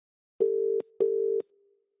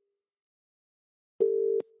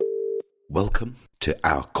Welcome to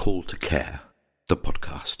Our Call to Care, the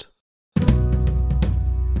podcast.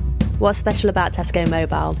 What's special about Tesco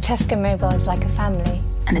Mobile? Tesco Mobile is like a family.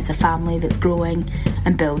 And it's a family that's growing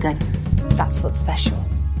and building. That's what's special.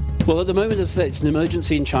 Well, at the moment, as I say, it's an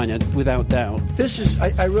emergency in China, without doubt.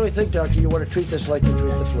 I really think, Doctor, you want to treat this like you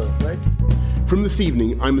treat the flu, right? From this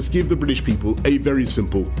evening, I must give the British people a very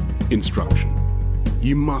simple instruction.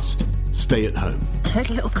 You must stay at home. I heard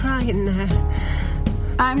a little cry in there.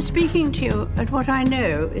 I'm speaking to you at what I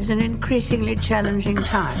know is an increasingly challenging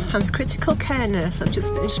time. I'm a critical care nurse. I've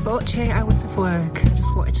just finished 48 hours of work. I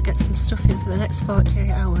just wanted to get some stuff in for the next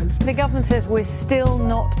 48 hours. The government says we're still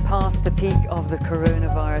not past the peak of the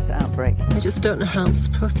coronavirus outbreak. I just don't know how I'm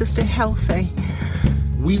supposed to stay healthy.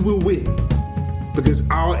 We will win because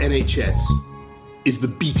our NHS is the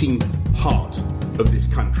beating heart of this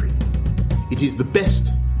country. It is the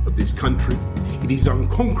best of this country. It is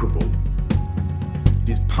unconquerable. It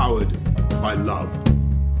is powered by love.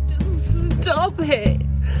 Just stop it,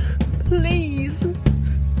 please.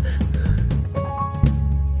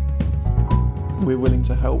 We're willing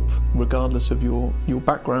to help regardless of your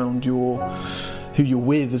background, who you're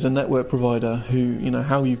with as a network provider,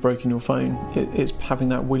 how you've broken your phone. It's having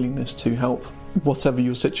that willingness to help, whatever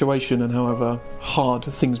your situation and however hard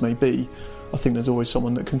things may be. I think there's always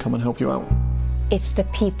someone that can come and help you out. It's the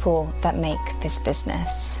people that make this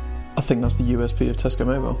business. I think that's the USP of Tesco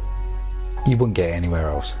Mobile. You wouldn't get it anywhere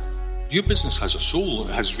else. Your business has a soul,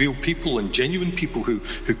 it has real people and genuine people who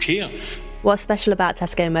care. What's special about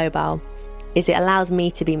Tesco Mobile is it allows me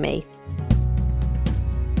to be me.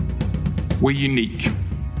 We're unique,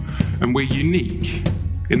 and we're unique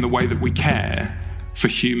in the way that we care for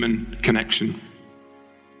human connection.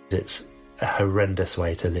 It's a horrendous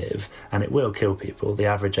way to live, and it will kill people. The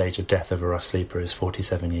average age of death of a rough sleeper is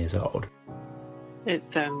 47 years old.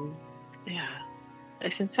 It's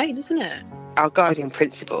insane, isn't it? Our guiding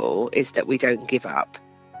principle is that we don't give up.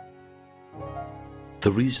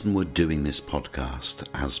 The reason we're doing this podcast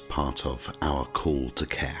as part of Our Call to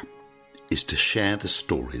Care is to share the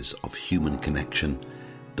stories of human connection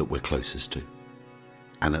that we're closest to.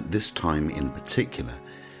 And at this time in particular,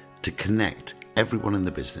 to connect everyone in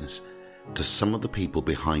the business to some of the people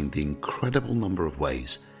behind the incredible number of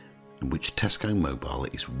ways in which Tesco Mobile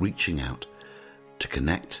is reaching out to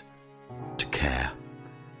connect, to care,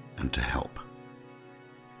 and to help.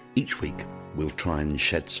 Each week, we'll try and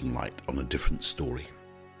shed some light on a different story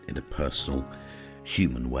in a personal,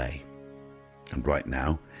 human way. And right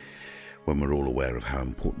now, when we're all aware of how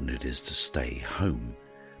important it is to stay home,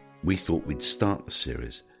 we thought we'd start the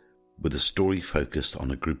series with a story focused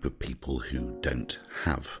on a group of people who don't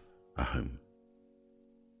have a home.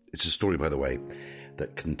 It's a story, by the way,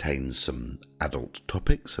 that contains some adult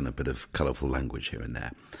topics and a bit of colourful language here and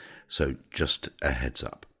there. So just a heads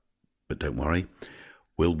up. But don't worry,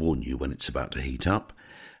 we'll warn you when it's about to heat up,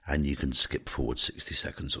 and you can skip forward 60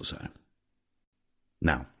 seconds or so.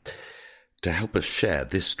 Now, to help us share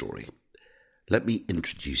this story, let me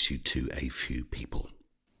introduce you to a few people.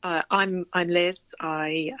 I'm Liz.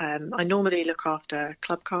 I normally look after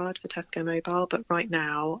Clubcard for Tesco Mobile, but right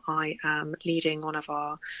now I am leading one of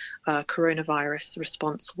our coronavirus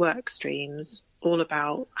response work streams, all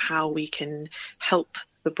about how we can help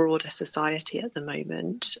the broader society at the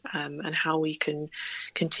moment, and how we can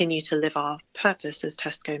continue to live our purpose as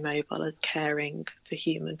Tesco Mobile, as caring for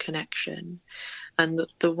human connection. And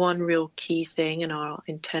the one real key thing and our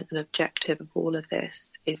intent and objective of all of this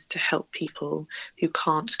is to help people who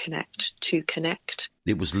can't connect to connect.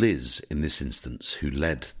 It was Liz, in this instance, who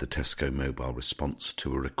led the Tesco Mobile response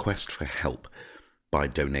to a request for help by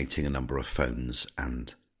donating a number of phones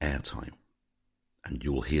and airtime. And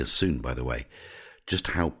you'll hear soon, by the way, just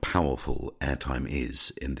how powerful airtime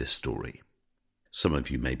is in this story. Some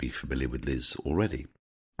of you may be familiar with Liz already,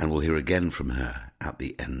 and we'll hear again from her at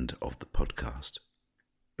the end of the podcast.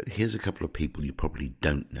 But here's a couple of people you probably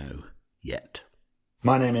don't know yet.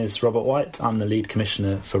 My name is Robert White. I'm the lead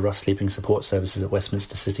commissioner for rough sleeping support services at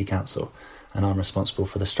Westminster City Council, and I'm responsible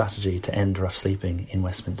for the strategy to end rough sleeping in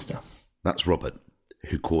Westminster. That's Robert,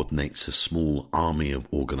 who coordinates a small army of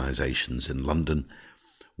organisations in London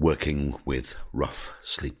working with rough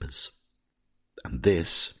sleepers. And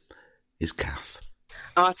this is Kath.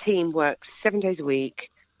 Our team works 7 days a week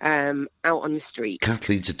out on the street. Kath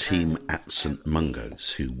leads a team at St Mungo's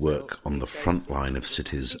who work on the front line of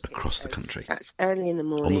cities across the country. That's early in the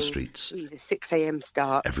morning. On the streets. The 6 a.m.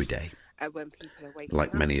 start. Every day. When people are waking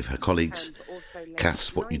like many of her colleagues,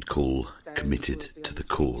 Kath's what you'd call so committed to the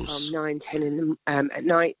cause. From 9, 10 at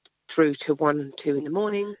night through to 1, 2 in the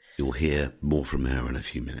morning. You'll hear more from her in a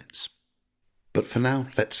few minutes. But for now,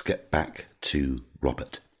 let's get back to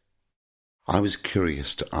Robert. I was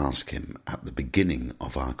curious to ask him at the beginning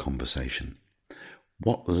of our conversation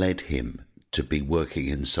what led him to be working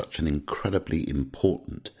in such an incredibly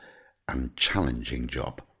important and challenging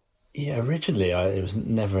job. Yeah, originally it was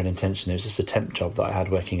never an intention. It was just a temp job that I had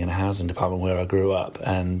working in a housing department where I grew up,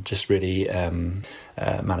 and just really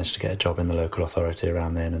managed to get a job in the local authority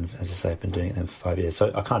around then. And as I say, I've been doing it then for 5 years.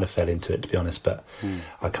 So I kind of fell into it, to be honest, but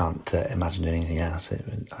I can't imagine anything else.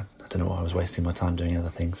 I don't know why I was wasting my time doing other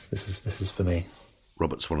things. This is for me.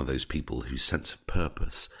 Robert's one of those people whose sense of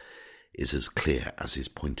purpose is as clear as his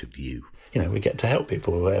point of view. You know, we get to help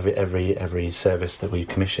people. Every service that we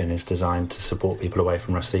commission is designed to support people away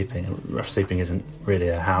from rough sleeping. And rough sleeping isn't really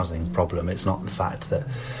a housing problem. It's not the fact that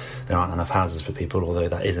there aren't enough houses for people, although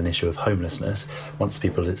that is an issue of homelessness. Once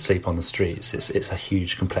people sleep on the streets, it's a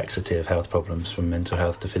huge complexity of health problems, from mental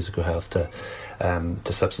health to physical health to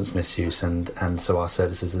substance misuse. And so our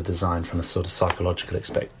services are designed from a sort of psychological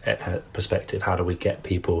perspective. How do we get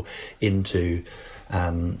people into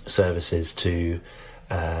services to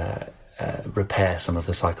repair some of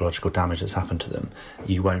the psychological damage that's happened to them?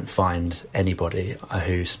 You won't find anybody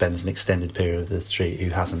who spends an extended period of the street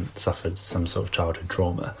who hasn't suffered some sort of childhood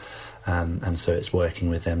trauma, and so it's working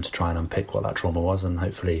with them to try and unpick what that trauma was and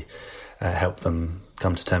hopefully help them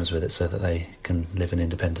come to terms with it so that they can live an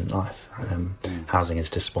independent life. Housing is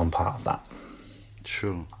just one part of that.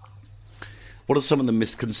 Sure. What are some of the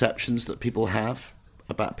misconceptions that people have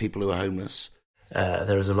about people who are homeless?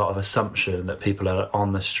 There is a lot of assumption that people are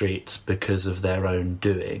on the streets because of their own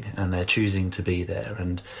doing, and they're choosing to be there.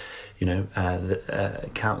 And, you know,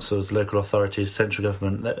 councils, local authorities, central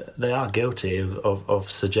government, they are guilty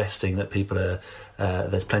of suggesting that people are,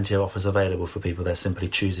 there's plenty of offers available for people, they're simply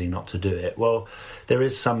choosing not to do it. Well, there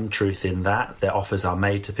is some truth in that. Their offers are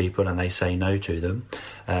made to people and they say no to them.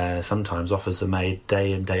 Sometimes offers are made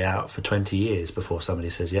day in, day out for 20 years before somebody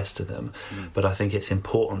says yes to them. But I think it's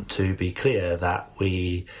important to be clear that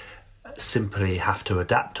we simply have to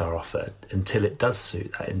adapt our offer until it does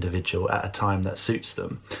suit that individual at a time that suits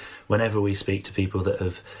them. Whenever we speak to people that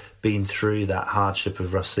have been through that hardship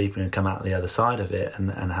of rough sleeping and come out the other side of it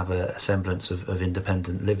and have a semblance of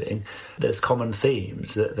independent living, there's common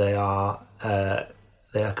themes that they are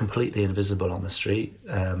completely invisible on the street.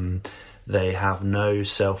 They have no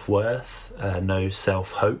self-worth, no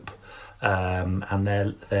self-hope, and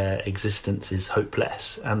their existence is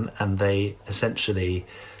hopeless, and they essentially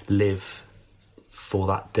live for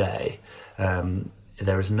that day.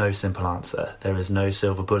 There is no simple answer. There is no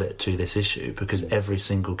silver bullet to this issue, because every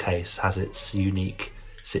single case has its unique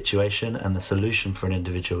situation, and the solution for an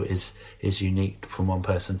individual is unique from one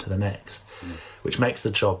person to the next, which makes the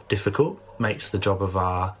job difficult, makes the job of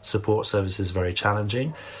our support services very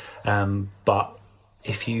challenging. But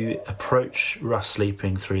if you approach rough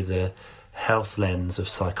sleeping through the health lens of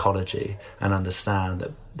psychology and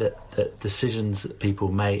understand that decisions that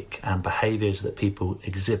people make and behaviours that people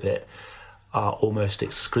exhibit are almost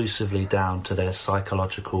exclusively down to their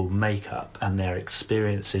psychological makeup and their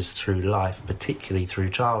experiences through life, particularly through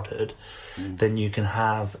childhood, then you can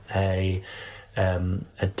have a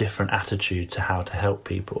different attitude to how to help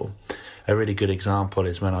people. A really good example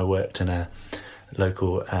is when I worked in a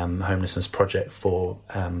local homelessness project for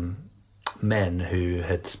men who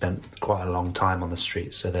had spent quite a long time on the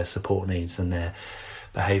streets, so their support needs and their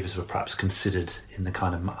behaviours were perhaps considered in the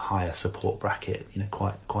kind of higher support bracket, you know,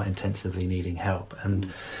 quite intensively needing help.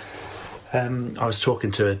 And I was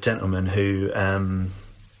talking to a gentleman who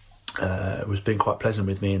was being quite pleasant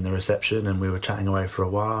with me in the reception, and we were chatting away for a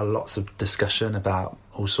while, lots of discussion about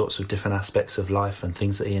all sorts of different aspects of life and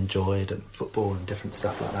things that he enjoyed, and football and different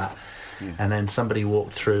stuff like that. And then somebody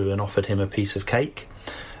walked through and offered him a piece of cake,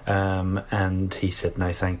 and he said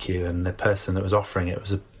no thank you, and the person that was offering it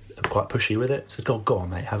was quite pushy with it. Said, go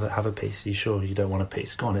on mate, have a piece. Are you sure you don't want a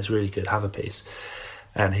piece? Go on, it's really good, have a piece.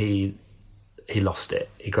 And he lost it.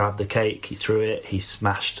 He grabbed the cake, he threw it, he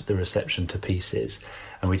smashed the reception to pieces,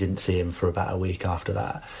 and we didn't see him for about a week after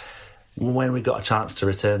that. When we got a chance to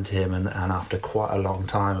return to him, and after quite a long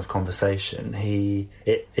time of conversation,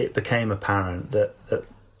 it became apparent that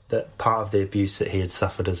part of the abuse that he had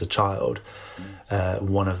suffered as a child,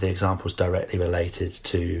 one of the examples directly related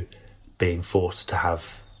to being forced to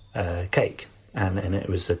have cake, and it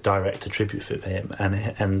was a direct attribute for him.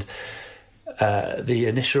 And the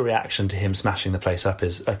initial reaction to him smashing the place up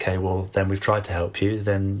is, okay, well then we've tried to help you,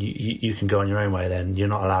 then you can go on your own way, then you're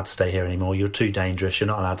not allowed to stay here anymore, you're too dangerous, you're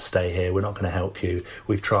not allowed to stay here, we're not going to help you,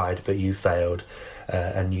 we've tried but you failed.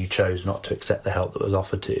 and you chose not to accept the help that was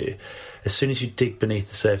offered to you, as soon as you dig beneath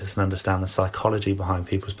the surface and understand the psychology behind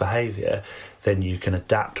people's behaviour, then you can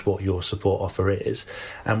adapt what your support offer is.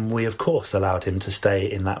 And we, of course, allowed him to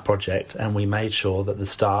stay in that project, and we made sure that the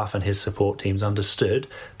staff and his support teams understood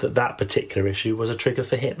that that particular issue was a trigger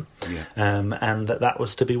for him, and that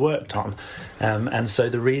was to be worked on. And so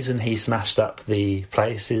the reason he smashed up the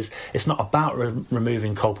place is it's not about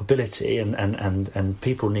removing culpability, and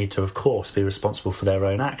people need to, of course, be responsible for their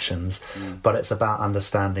own actions, but it's about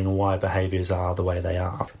understanding why behaviours are the way they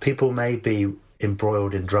are. People may be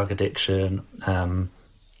embroiled in drug addiction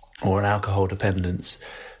or an alcohol dependence.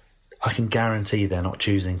 I can guarantee they're not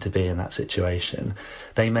choosing to be in that situation.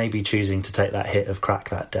 They may be choosing to take that hit of crack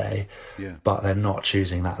that day, but they're not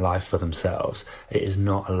choosing that life for themselves. It is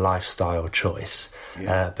not a lifestyle choice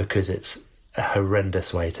because it's a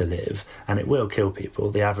horrendous way to live, and it will kill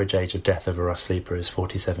people. The average age of death of a rough sleeper is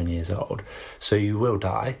 47 years old, so you will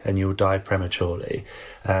die, and you'll die prematurely,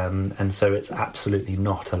 and so it's absolutely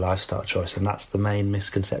not a lifestyle choice, and that's the main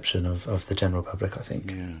misconception of the general public, I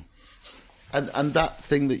think. And that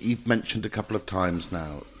thing that you've mentioned a couple of times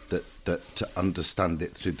now, that to understand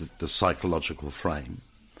it through the psychological frame,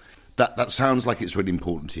 that sounds like it's really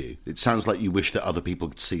important to you. It sounds like you wish that other people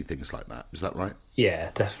could see things like that. Is that right? Yeah,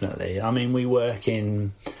 definitely. I mean, we work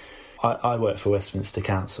I work for Westminster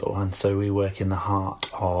Council, and so we work in the heart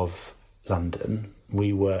of London.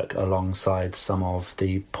 We work alongside some of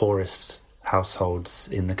the poorest households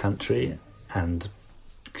in the country, and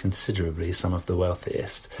considerably some of the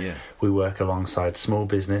wealthiest. We work alongside small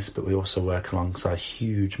business, but we also work alongside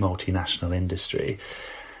huge multinational industry.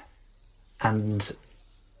 And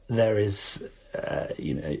there is,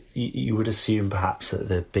 you would assume perhaps that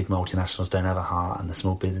the big multinationals don't have a heart, and the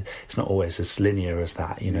small business, it's not always as linear as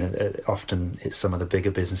that. Often it's some of the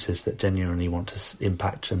bigger businesses that genuinely want to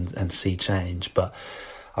impact and see change. But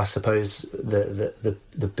I suppose the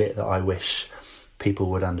bit that I wish people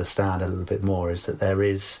would understand a little bit more is that there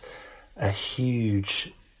is a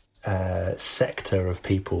huge sector of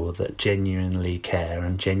people that genuinely care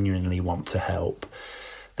and genuinely want to help.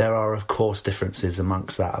 There are, of course, differences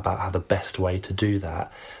amongst that about how the best way to do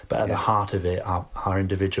that, but at the heart of it are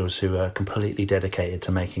individuals who are completely dedicated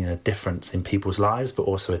to making a difference in people's lives, but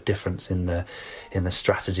also a difference in the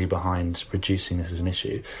strategy behind reducing this as an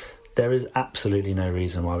issue. There is absolutely no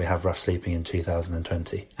reason why we have rough sleeping in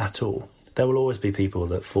 2020 at all. There will always be people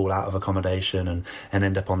that fall out of accommodation and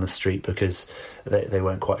end up on the street because they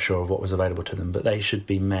weren't quite sure of what was available to them, but they should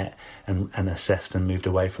be met and assessed and moved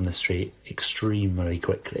away from the street extremely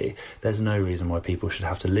quickly. There's no reason why people should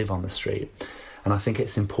have to live on the street. And I think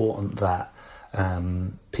it's important that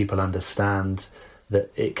people understand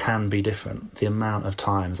that it can be different. The amount of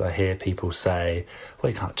times I hear people say,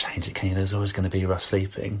 well, you can't change it, can you? There's always going to be rough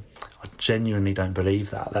sleeping. I genuinely don't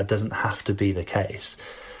believe that. That doesn't have to be the case.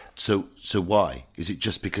 So why? Is it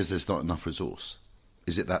just because there's not enough resource?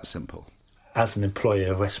 Is it that simple? As an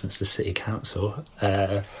employer of Westminster City Council,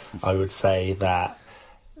 I would say that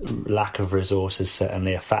lack of resource is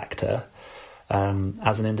certainly a factor.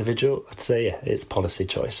 As an individual, I'd say, it's policy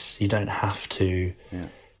choice. You don't have to...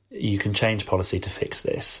 You can change policy to fix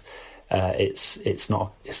this.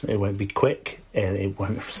 It won't be quick, and it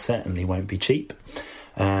certainly won't be cheap.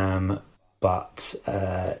 But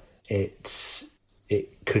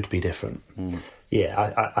it could be different.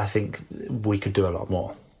 I think we could do a lot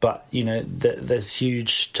more. But, there's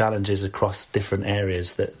huge challenges across different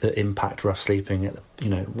areas that impact rough sleeping.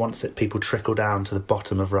 Once people trickle down to the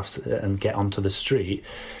bottom of rough and get onto the street,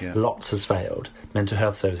 lots has failed. Mental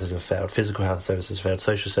health services have failed, physical health services have failed,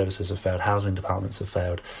 social services have failed, housing departments have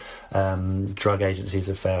failed, drug agencies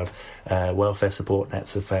have failed, welfare support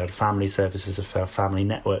nets have failed, family services have failed, family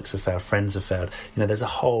networks have failed, friends have failed. There's a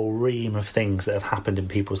whole ream of things that have happened in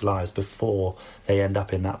people's lives before they end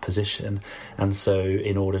up in that position. And so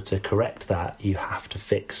in order to correct that, you have to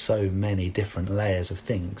fix so many different layers of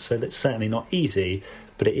things. So that's certainly not easy,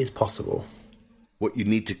 but it is possible. What you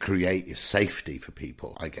need to create is safety for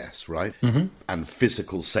people, I guess, right? Mm-hmm. And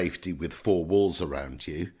physical safety with four walls around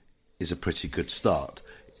you is a pretty good start.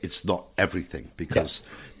 It's not everything, because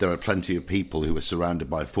there are plenty of people who are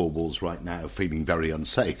surrounded by four walls right now feeling very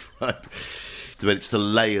unsafe, right? But it's the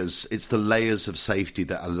layers of safety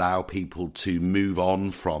that allow people to move on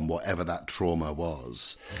from whatever that trauma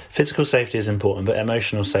was. Physical safety is important, but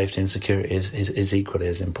emotional safety and security is equally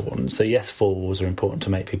as important. So yes, four walls are important to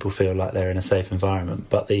make people feel like they're in a safe environment,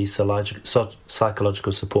 but the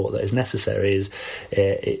psychological support that is necessary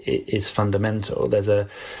is fundamental.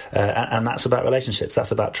 And that's about relationships.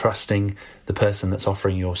 That's about trusting the person that's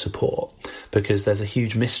offering your support, because there's a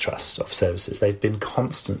huge mistrust of services. They've been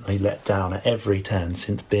constantly let down at every every turn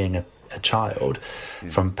since being a child,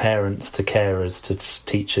 from parents to carers to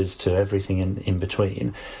teachers to everything in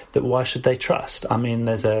between, that why should they trust? I mean,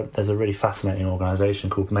 there's a really fascinating organisation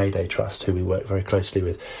called Mayday Trust, who we work very closely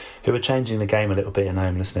with, who are changing the game a little bit in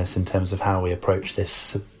homelessness in terms of how we approach this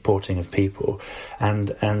supporting of people.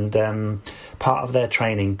 And part of their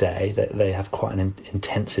training day, that they have quite an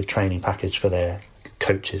intensive training package for their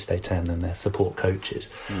coaches, they term them, their support coaches.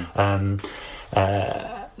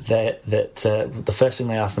 The first thing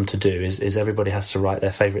they ask them to do is everybody has to write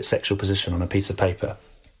their favourite sexual position on a piece of paper,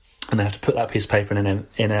 and they have to put that piece of paper in an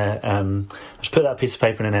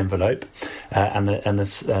envelope, and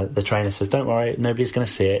the trainer says, "Don't worry, nobody's going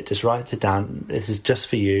to see it. Just write it down. This is just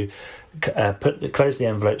for you. Close the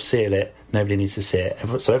envelope, seal it. Nobody needs to see it."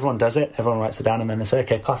 So everyone does it, everyone writes it down, and then they say,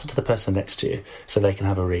 "Okay, pass it to the person next to you so they can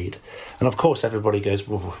have a read." And of course everybody goes,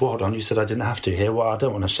 "Well, hold on, you said I didn't have to here. Well, I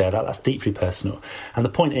don't want to share that. That's deeply personal." And the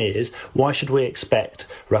point is, why should we expect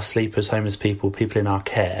rough sleepers, homeless people in our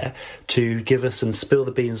care to give us and spill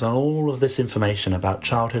the beans on all of this information about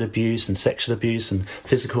childhood abuse and sexual abuse and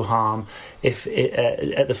physical harm if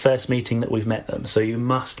at the first meeting that we've met them? So you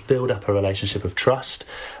must build up a relationship of trust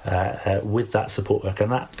with that support worker,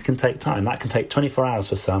 and that can take time. That can take 24 hours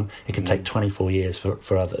for some, it can take 24 years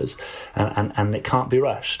for others, and it can't be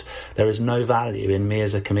rushed. There is no value in me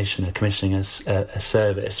as a commissioner commissioning a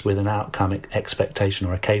service with an outcome expectation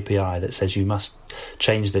or a KPI that says you must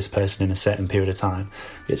change this person in a certain period of time.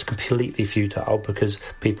 It's completely futile, because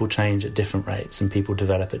people change at different rates and people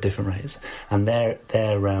develop at different rates, and their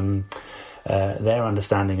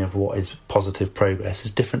understanding of what is positive progress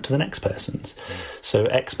is different to the next person's. So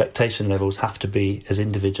expectation levels have to be as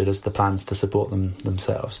individual as the plans to support them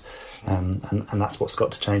themselves, and that's what's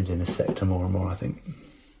got to change in this sector more and more, I think.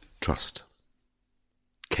 Trust,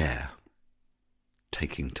 care,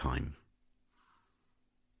 taking time.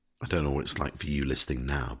 I don't know what it's like for you listening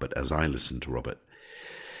now, but as I listened to Robert,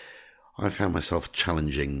 I found myself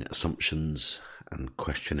challenging assumptions and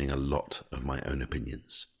questioning a lot of my own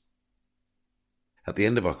opinions. At the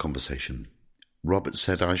end of our conversation, Robert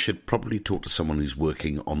said I should probably talk to someone who's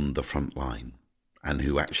working on the front line and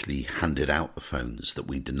who actually handed out the phones that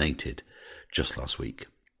we donated just last week.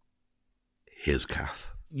 Here's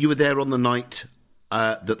Kath. You were there on the night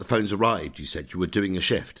that the phones arrived. You said you were doing a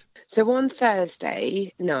shift. So on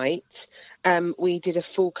Thursday night, we did a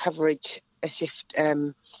full coverage, a shift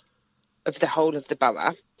of the whole of the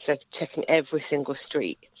borough, so checking every single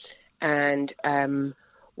street. And I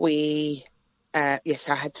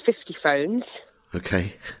had 50 phones.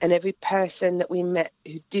 Okay. And every person that we met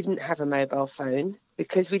who didn't have a mobile phone,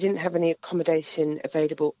 because we didn't have any accommodation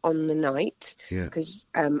available on the night, because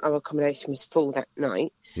our accommodation was full that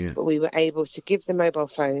night, but we were able to give the mobile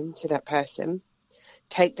phone to that person,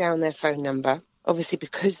 take down their phone number. Obviously,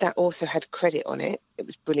 because that also had credit on it, it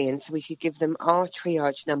was brilliant. So we could give them our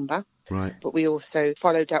triage number. Right. But we also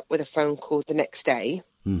followed up with a phone call the next day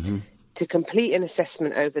to complete an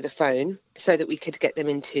assessment over the phone so that we could get them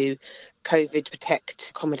into COVID Protect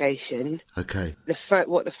accommodation. Okay.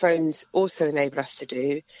 What the phones also enable us to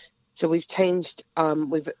do, so we've changed,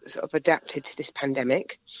 we've sort of adapted to this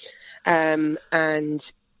pandemic,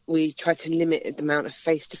 and we try to limit the amount of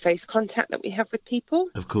face-to-face contact that we have with people.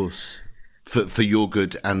 Of course. For your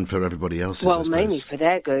good and for everybody else's, well, mainly for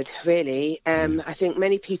their good, really. I think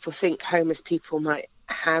many people think homeless people might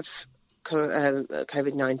have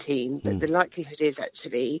COVID-19, but the likelihood is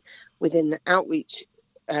actually within the outreach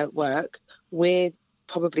work, we're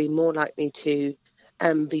probably more likely to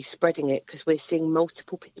be spreading it because we're seeing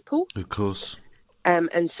multiple people. Of course.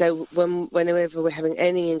 And so whenever we're having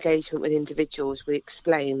any engagement with individuals, we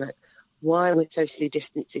explain why we're socially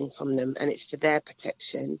distancing from them, and it's for their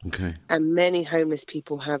protection. Okay. And many homeless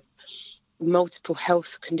people have multiple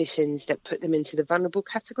health conditions that put them into the vulnerable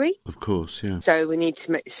category. Of course, yeah. So we need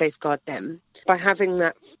to safeguard them. By having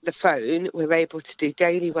the phone, we're able to do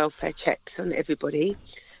daily welfare checks on everybody.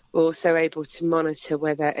 We're also able to monitor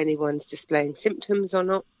whether anyone's displaying symptoms or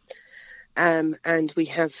not. And we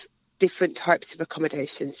have different types of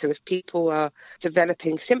accommodation. So if people are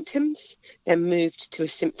developing symptoms, they're moved to a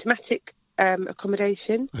symptomatic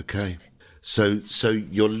accommodation. Okay. So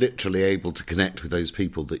you're literally able to connect with those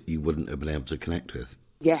people that you wouldn't have been able to connect with?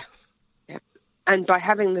 Yeah. And by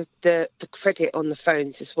having the credit on the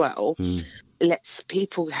phones as well, lets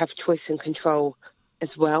people have choice and control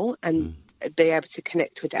as well, and be able to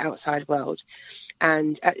connect with the outside world.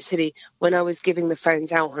 And actually, when I was giving the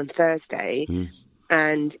phones out on Thursday,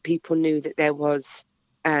 and people knew that there was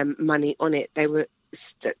money on it,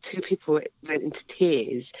 two people went into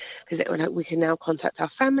tears because they were like, we can now contact our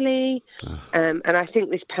family. And I think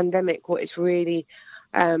this pandemic, what it's really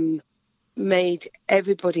made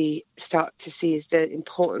everybody start to see is the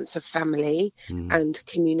importance of family and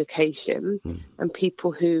communication, and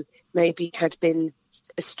people who maybe had been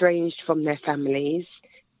estranged from their families,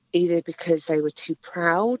 either because they were too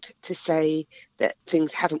proud to say that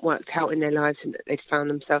things hadn't worked out in their lives and that they'd found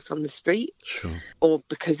themselves on the street, or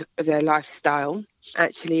because of their lifestyle,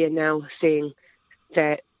 actually are now seeing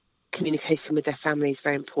that communication with their family is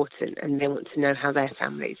very important, and they want to know how their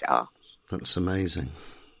families are. That's amazing.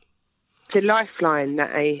 The lifeline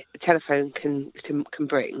that a telephone can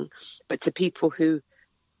bring, but to people who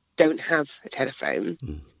don't have a telephone.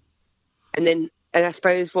 And I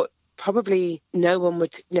suppose what probably no one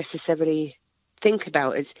would necessarily think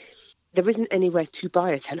about is there isn't anywhere to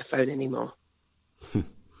buy a telephone anymore.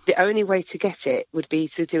 The only way to get it would be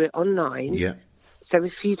to do it online. Yeah. So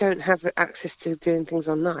if you don't have access to doing things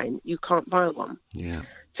online, you can't buy one. Yeah.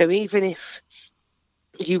 So even if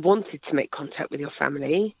you wanted to make contact with your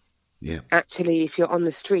family, actually, if you're on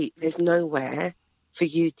the street, there's nowhere for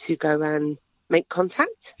you to go and make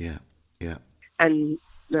contact. Yeah. And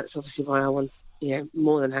that's obviously why I want,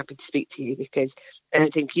 more than happy to speak to you, because I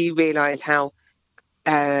don't think you realise how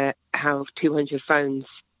 200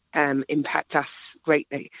 phones impact us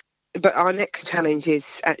greatly. But our next challenge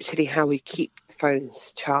is actually how we keep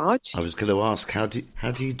phones charged. I was going to ask, how do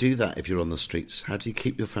you do that if you're on the streets? How do you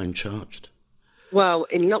keep your phone charged? Well,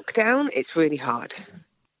 in lockdown, it's really hard.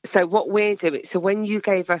 So what we're doing, when we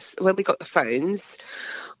got the phones,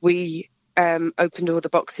 we opened all the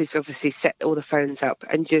boxes, obviously set all the phones up,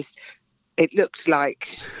 and it looked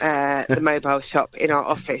like the mobile shop in our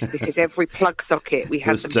office, because every plug socket we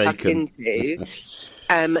had them plugged into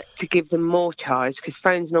to give them more charge, because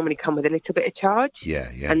phones normally come with a little bit of charge. Yeah.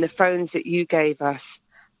 And the phones that you gave us,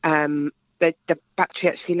 the battery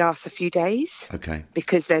actually lasts a few days. Okay.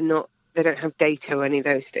 Because they don't have data or any of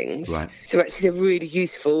those things. Right. So actually they're really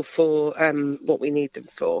useful for what we need them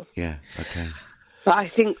for. Yeah, okay. But I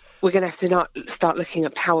think we're going to have to start looking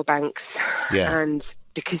at power banks. Yeah. And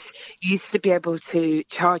because you used to be able to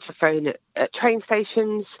charge your phone at train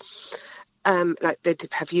stations, like they'd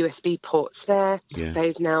have USB ports there. Yeah.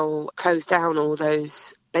 They've now closed down all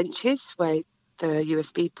those benches where the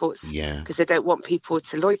USB ports, because they don't want people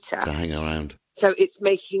to loiter. To hang around. So it's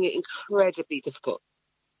making it incredibly difficult.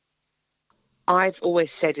 I've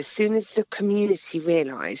always said, as soon as the community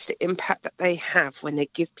realise the impact that they have when they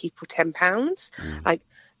give people £10, like,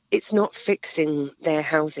 it's not fixing their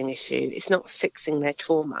housing issue, it's not fixing their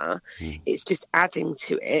trauma, it's just adding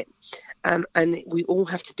to it. And we all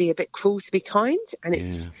have to be a bit cruel to be kind. And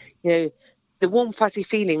it's, the warm fuzzy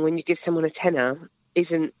feeling when you give someone a tenner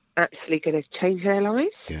isn't actually going to change their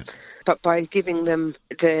lives. Yeah. But by giving them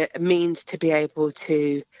the means to be able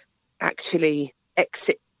to actually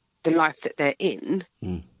exit the life that they're in,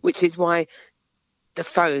 which is why the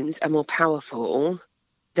phones are more powerful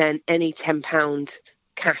than any £10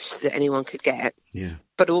 cash that anyone could get. Yeah.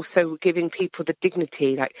 But also giving people the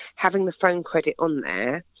dignity, like having the phone credit on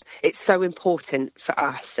there. It's so important for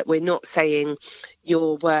us that we're not saying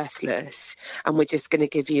you're worthless and we're just going to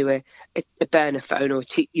give you a burner phone or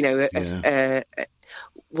cheap,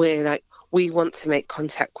 we're like, we want to make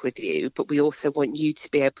contact with you, but we also want you to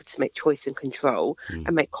be able to make choice and control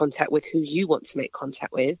and make contact with who you want to make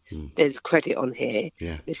contact with. There's credit on here,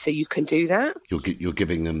 so you can do that. You're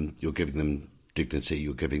giving them dignity.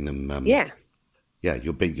 You're giving them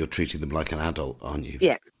You're treating them like an adult, aren't you?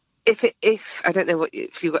 Yeah. If I don't know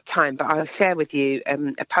if you've got time, but I'll share with you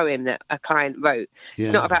a poem that a client wrote. Yeah.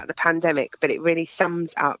 It's not about the pandemic, but it really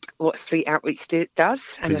sums up what Street Outreach does.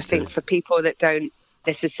 And I think for people that don't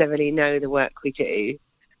necessarily know the work we do,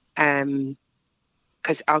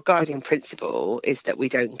 because our guiding principle is that we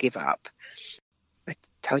don't give up. I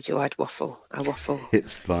told you I'd waffle. I waffle.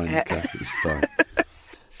 It's fine, Kath, it's fine.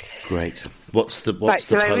 Great. What's the poem?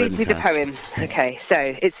 So I read you the poem. Okay, so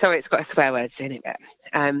it's got a swear words in it.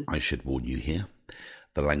 I should warn you here.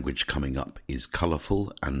 The language coming up is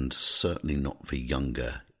colourful and certainly not for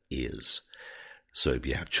younger ears. So if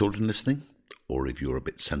you have children listening, or if you're a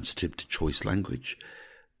bit sensitive to choice language,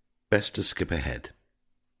 best to skip ahead,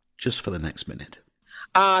 just for the next minute.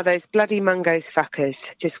 Those bloody Mungo's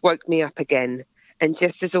fuckers just woke me up again, and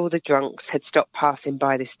just as all the drunks had stopped passing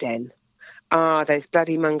by this den. Those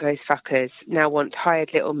bloody Mungo's fuckers now want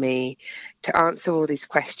tired little me to answer all these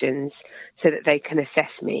questions so that they can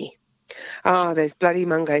assess me. Those bloody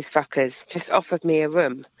Mungo's fuckers just offered me a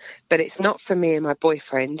room, but it's not for me and my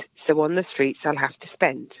boyfriend, so on the streets I'll have to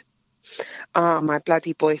spend. My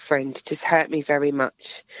bloody boyfriend just hurt me very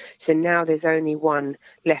much, so now there's only one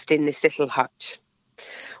left in this little hutch.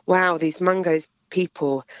 Wow, these Mungo's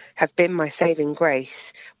people have been my saving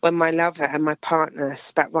grace when my lover and my partner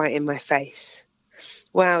spat right in my face.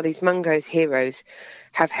 Wow, these Mungo's heroes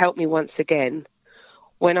have helped me once again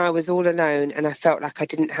when I was all alone and I felt like I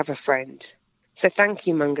didn't have a friend. So thank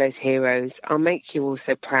you, Mungo's heroes. I'll make you all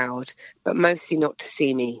so proud, but mostly not to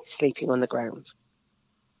see me sleeping on the ground.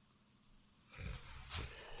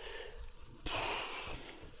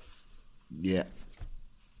 Yeah.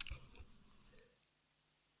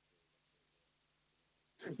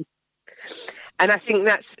 And I think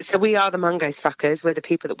so we are the Mungo's fuckers. We're the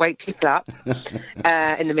people that wake people up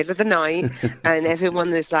in the middle of the night, and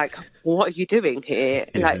everyone is like, what are you doing here?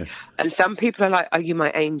 Yeah. Like, and some people are like, are you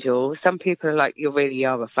my angel? Some people are like, you really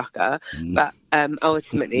are a fucker. But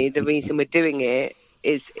ultimately, the reason we're doing it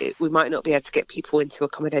is we might not be able to get people into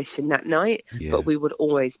accommodation that night, but we will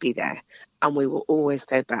always be there, and we will always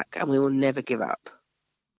go back, and we will never give up.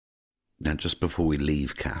 Now, just before we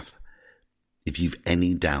leave, Kath, if you've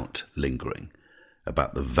any doubt lingering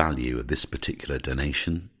about the value of this particular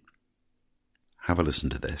donation, have a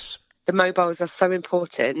listen to this. The mobiles are so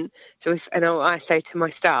important. So I say to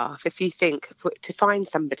my staff, if you think to find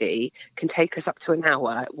somebody can take us up to an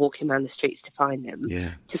hour walking around the streets to find them,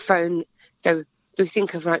 to phone, so we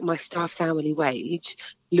think of like my staff's hourly wage,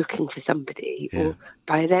 looking for somebody, or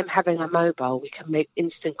by them having a mobile, we can make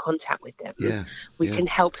instant contact with them. We can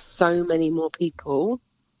help so many more people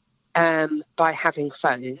by having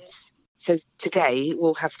phones. So today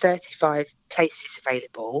we'll have 35 places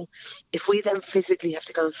available. If we then physically have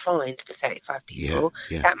to go and find the 35 people,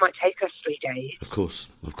 that might take us 3 days. Of course.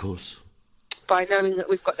 By knowing that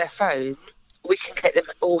we've got their phone, we can get them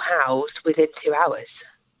all housed within 2 hours.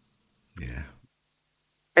 Yeah.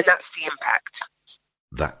 And that's the impact.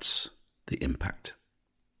 That's the impact.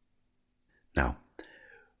 Now,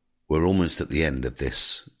 we're almost at the end of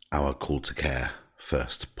this Our Call to Care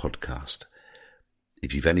first podcast.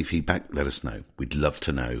 If you've any feedback, let us know. We'd love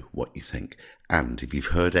to know what you think. And if you've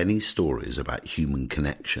heard any stories about human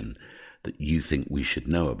connection that you think we should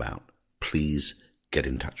know about, please get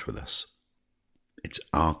in touch with us. It's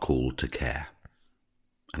our call to care.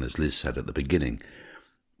 And as Liz said at the beginning,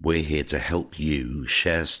 we're here to help you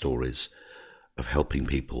share stories of helping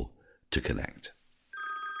people to connect.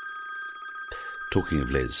 Talking of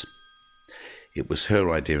Liz, it was her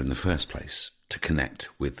idea in the first place to connect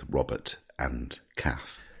with Robert and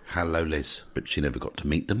Kath. Hello, Liz. But she never got to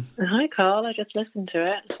meet them. Hi, Carl. I just listened to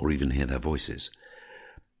it. Or even hear their voices.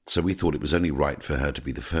 So we thought it was only right for her to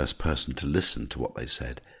be the first person to listen to what they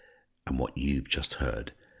said and what you've just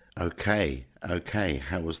heard. Okay,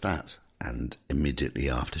 how was that? And immediately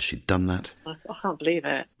after she'd done that, I can't believe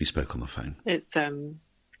it. We spoke on the phone. It's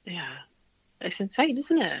it's insane,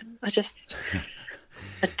 isn't it?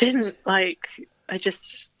 I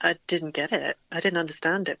didn't get it. I didn't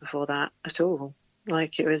understand it before that at all.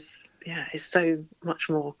 Like it's so much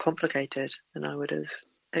more complicated than I would have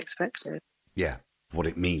expected. Yeah. What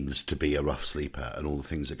it means to be a rough sleeper and all the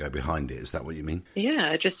things that go behind it. Is that what you mean?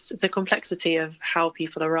 Yeah, just the complexity of how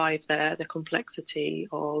people arrive there, the complexity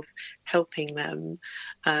of helping them,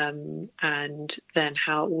 and then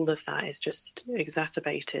how all of that is just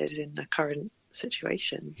exacerbated in the current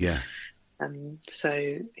situation. Yeah.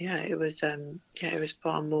 It was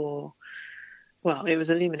far more, it was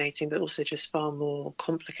illuminating, but also just far more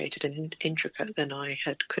complicated and intricate than I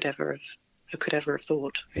could ever have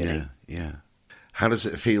thought. Really. Yeah. How does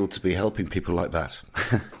it feel to be helping people like that?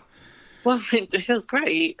 Well, it feels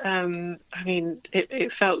great.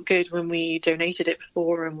 It felt good when we donated it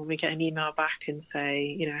before and when we get an email back and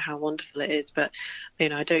say, how wonderful it is. But,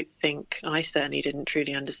 I certainly didn't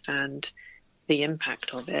truly understand the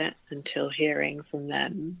impact of it until hearing from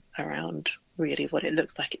them around really what it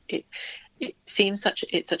looks like. It seems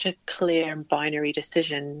it's such a clear and binary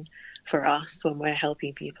decision for us when we're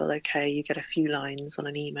helping people. Okay, you get a few lines on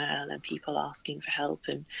an email and people asking for help,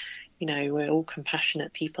 and we're all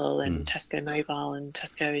compassionate people, and Tesco Mobile and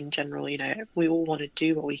Tesco in general, we all want to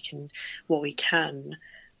do what we can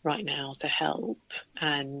right now to help.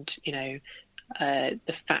 And the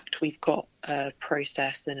fact we've got a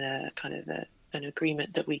process and a kind of an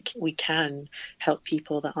agreement that we can help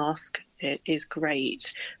people that ask it is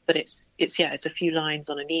great, but it's a few lines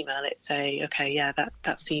on an email. It's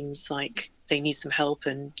that seems like they need some help,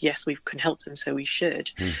 and yes, we can help them, so we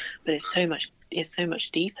should. But it's so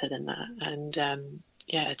much deeper than that. And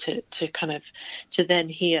to then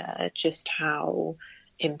hear just how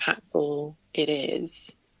impactful it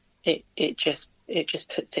is, it just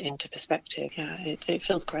puts it into perspective. Yeah, it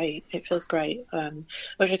feels great. It feels great,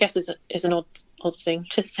 which I guess is an odd thing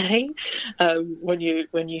to say when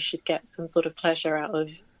you should get some sort of pleasure out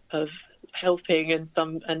of helping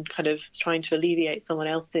and kind of trying to alleviate someone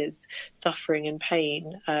else's suffering and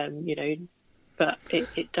pain, but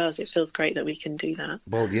it feels great that we can do that.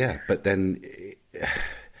 Well, yeah, but then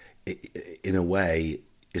in a way,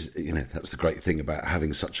 that's the great thing about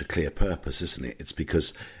having such a clear purpose, isn't it? It's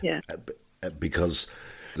because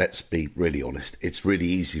let's be really honest, it's really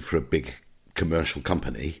easy for a big commercial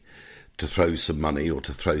company to throw some money or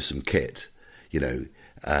to throw some kit, the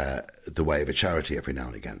way of a charity every now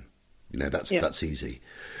and again. That's easy.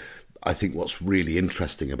 I think what's really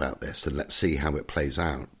interesting about this, and let's see how it plays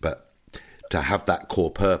out, but to have that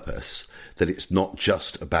core purpose, that it's not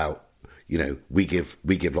just about, we give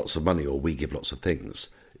lots of money or we give lots of things.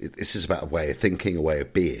 This is about a way of thinking, a way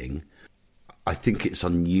of being. I think it's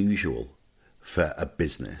unusual for a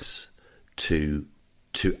business to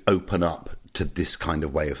open up to this kind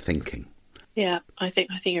of way of thinking. Yeah, I think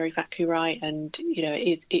you're exactly right, and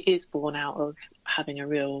it is born out of having a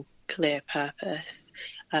real clear purpose,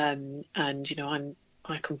 and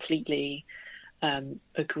I completely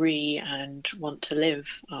agree and want to live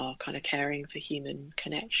our kind of caring for human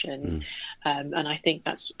connection, and I think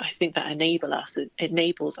that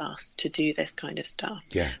enables us to do this kind of stuff.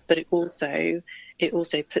 Yeah, but it also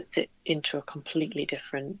puts it into a completely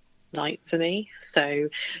different light for me. So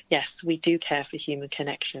yes, we do care for human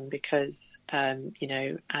connection because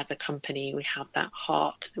as a company we have that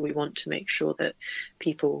heart that we want to make sure that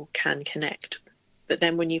people can connect. But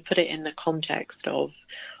then when you put it in the context of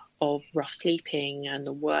rough sleeping and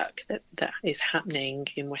the work that is happening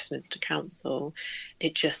in Westminster Council,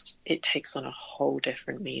 it takes on a whole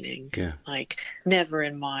different meaning. Yeah. Like, never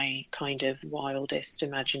in my kind of wildest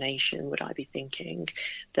imagination would I be thinking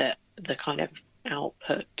that the kind of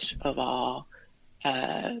output of our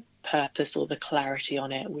purpose or the clarity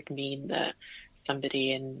on it would mean that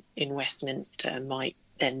somebody in Westminster might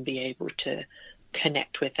then be able to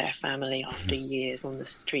connect with their family after years on the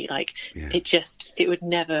street. Like, it would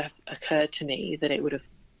never have occurred to me that it would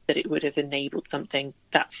have enabled something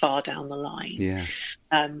that far down the line. Yeah.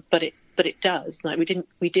 But it does. Like, we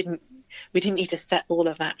didn't need to set all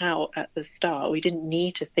of that out at the start. We didn't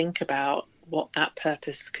need to think about what that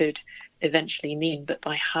purpose could eventually mean, but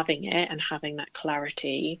by having it and having that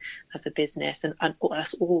clarity as a business and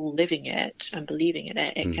us all living it and believing in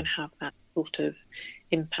it, it can have that sort of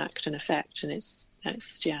impact and effect. And it's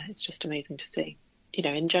just amazing to see.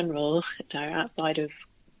 In general, outside of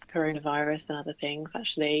coronavirus and other things,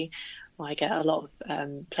 actually, I get a lot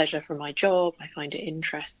of pleasure from my job. I find it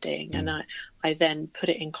interesting, and I then put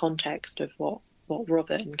it in context of what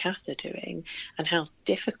Robert and Kath are doing and how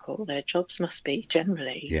difficult their jobs must be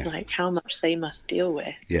generally, like how much they must deal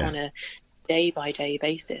with on a day-by-day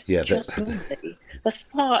basis. It's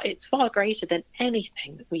far greater than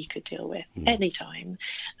anything that we could deal with anytime.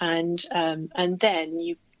 And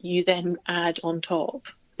then you then add on top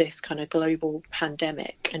this kind of global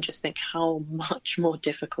pandemic and just think how much more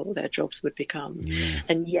difficult their jobs would become.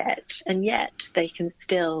 And yet they can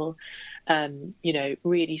still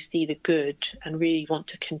really see the good and really want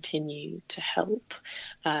to continue to help,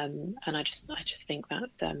 and I just think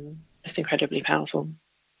that's incredibly powerful.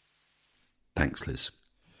 Thanks, Liz.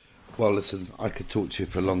 Well, listen, I could talk to you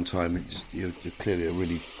for a long time. You're clearly a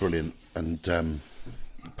really brilliant and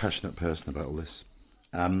passionate person about all this,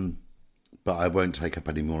 but I won't take up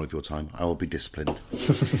any more of your time. I will be disciplined.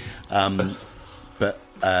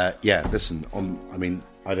 Listen,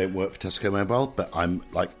 I don't work for Tesco Mobile, but I'm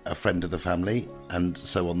like a friend of the family, and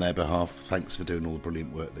so on their behalf, thanks for doing all the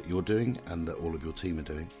brilliant work that you're doing and that all of your team are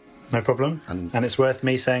doing. No problem. And it's worth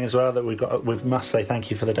me saying as well that we must say thank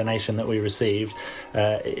you for the donation that we received.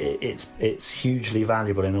 It's hugely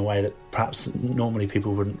valuable in a way that perhaps normally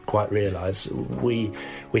people wouldn't quite realise. We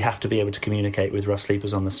have to be able to communicate with rough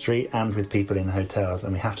sleepers on the street and with people in hotels,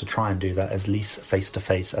 and we have to try and do that as least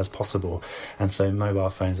face-to-face as possible. And so mobile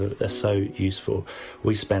phones are so useful.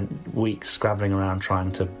 We spent weeks scrabbling around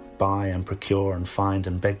trying to buy and procure and find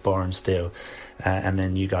and beg, borrow and steal, and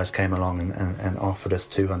then you guys came along and offered us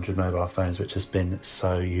 200 mobile phones, which has been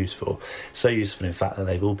so useful in fact that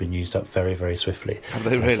they've all been used up very, very swiftly. Have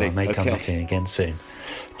they really? So I may come knocking again soon,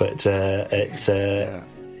 but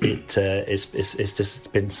it's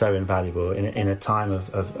just been so invaluable in a time of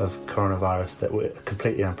coronavirus that we're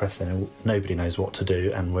completely unprecedented. Nobody knows what to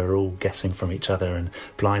do, and we're all guessing from each other and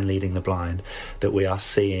blind leading the blind, that we are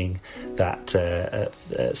seeing that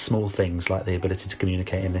small things like the ability to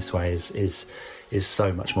communicate in this way is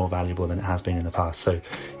so much more valuable than it has been in the past. So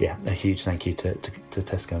yeah, a huge thank you to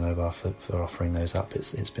Tesco Mobile for offering those up.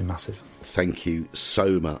 It's been massive. Thank you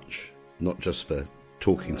so much, not just for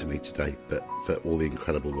talking to me today, but for all the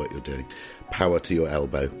incredible work you're doing. Power to your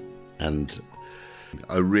elbow, and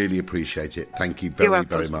I really appreciate it. Thank you very,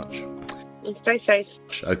 very much. And stay safe.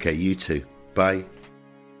 Okay, you too. Bye.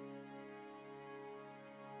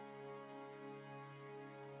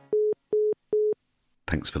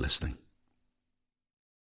 Thanks for listening.